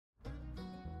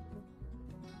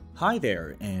Hi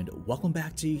there and welcome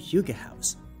back to Yuga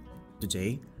House.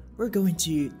 Today, we're going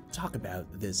to talk about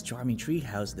this charming tree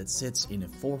house that sits in a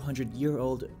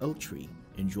 400-year-old oak tree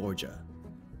in Georgia.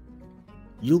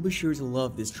 You'll be sure to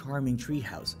love this charming tree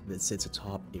house that sits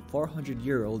atop a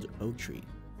 400-year-old oak tree.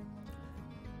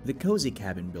 The cozy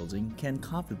cabin building can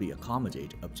comfortably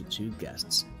accommodate up to 2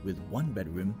 guests with 1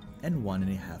 bedroom and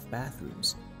 1.5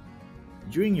 bathrooms.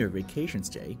 During your vacation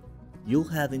stay, you'll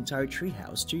have the entire tree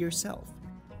house to yourself.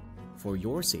 For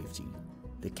your safety,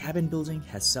 the cabin building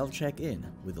has self-check-in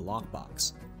with a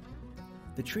lockbox.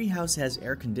 The treehouse has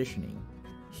air conditioning,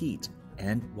 heat,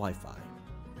 and Wi-Fi.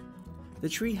 The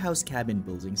treehouse cabin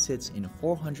building sits in a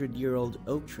 400-year-old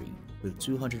oak tree with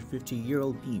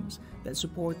 250-year-old beams that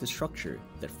support the structure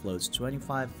that floats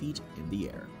 25 feet in the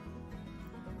air.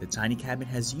 The tiny cabin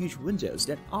has huge windows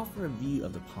that offer a view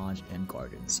of the pond and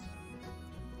gardens.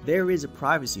 There is a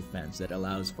privacy fence that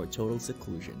allows for total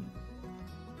seclusion.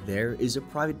 There is a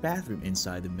private bathroom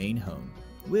inside the main home,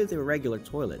 with a regular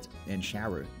toilet and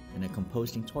shower and a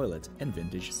composting toilet and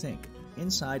vintage sink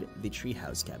inside the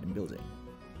treehouse cabin building.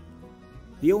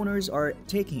 The owners are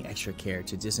taking extra care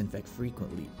to disinfect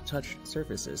frequently touched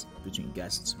surfaces between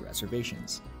guests'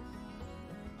 reservations.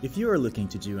 If you are looking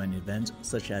to do an event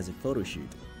such as a photo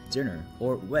shoot, dinner,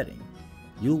 or wedding,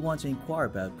 you'll want to inquire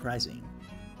about pricing.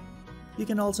 You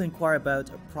can also inquire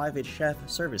about private chef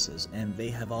services, and they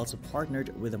have also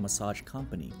partnered with a massage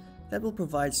company that will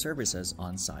provide services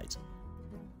on site.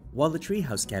 While the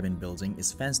treehouse cabin building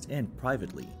is fenced in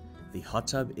privately, the hot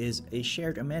tub is a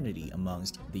shared amenity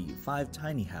amongst the 5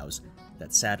 tiny houses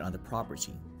that sat on the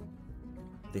property.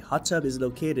 The hot tub is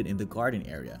located in the garden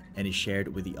area and is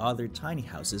shared with the other tiny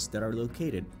houses that are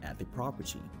located at the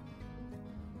property.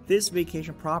 This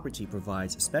vacation property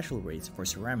provides special rates for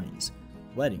ceremonies,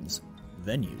 weddings,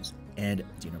 venues, and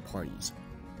dinner parties.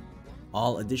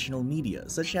 All additional media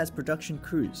such as production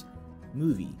crews,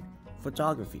 movie,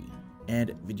 photography, and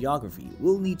videography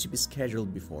will need to be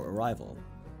scheduled before arrival.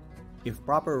 If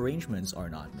proper arrangements are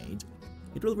not made,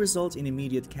 it will result in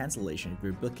immediate cancellation of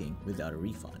your booking without a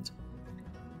refund.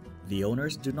 The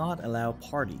owners do not allow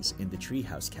parties in the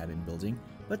treehouse cabin building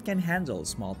but can handle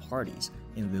small parties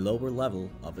in the lower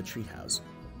level of the treehouse.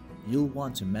 You'll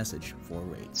want to message for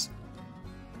rates.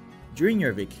 During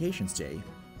your vacation stay,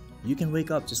 you can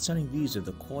wake up to stunning views of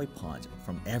the koi pond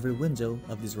from every window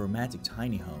of this romantic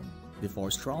tiny home before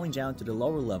strolling down to the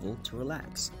lower level to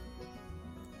relax.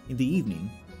 In the evening,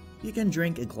 you can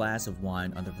drink a glass of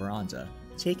wine on the veranda,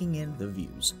 taking in the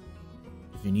views.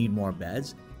 If you need more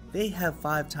beds, they have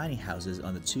 5 tiny houses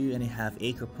on the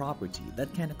 2.5-acre property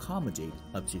that can accommodate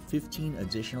up to 15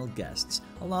 additional guests,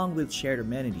 along with shared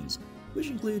amenities, which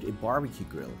include a barbecue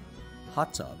grill,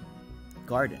 hot tub,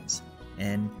 gardens,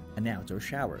 and an outdoor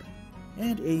shower,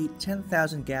 and a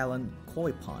 10,000-gallon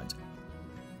koi pond.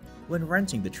 When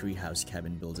renting the treehouse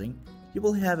cabin building, you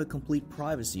will have a complete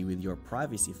privacy with your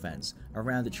privacy fence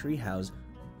around the treehouse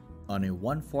on a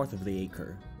 1/4 of the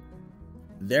acre.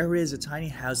 There is a tiny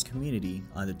house community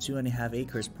on the 2.5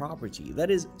 acres property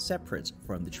that is separate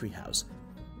from the treehouse.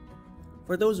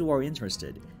 For those who are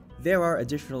interested, there are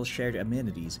additional shared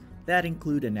amenities that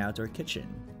include an outdoor kitchen,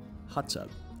 hot tub,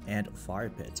 and fire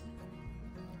pit.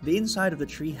 The inside of the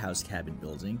treehouse cabin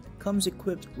building comes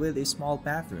equipped with a small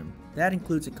bathroom that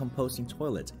includes a composting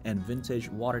toilet and vintage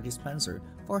water dispenser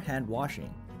for hand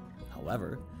washing.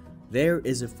 However, there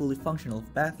is a fully functional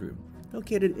bathroom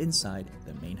located inside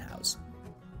the main house.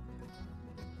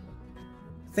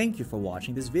 Thank you for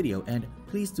watching this video, and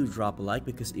please do drop a like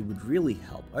because it would really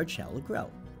help our channel grow.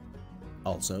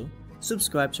 Also,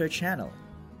 subscribe to our channel.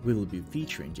 We will be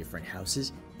featuring different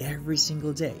houses every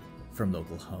single day, from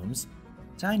local homes,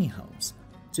 tiny homes,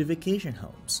 to vacation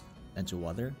homes, and to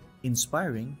other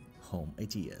inspiring home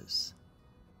ideas.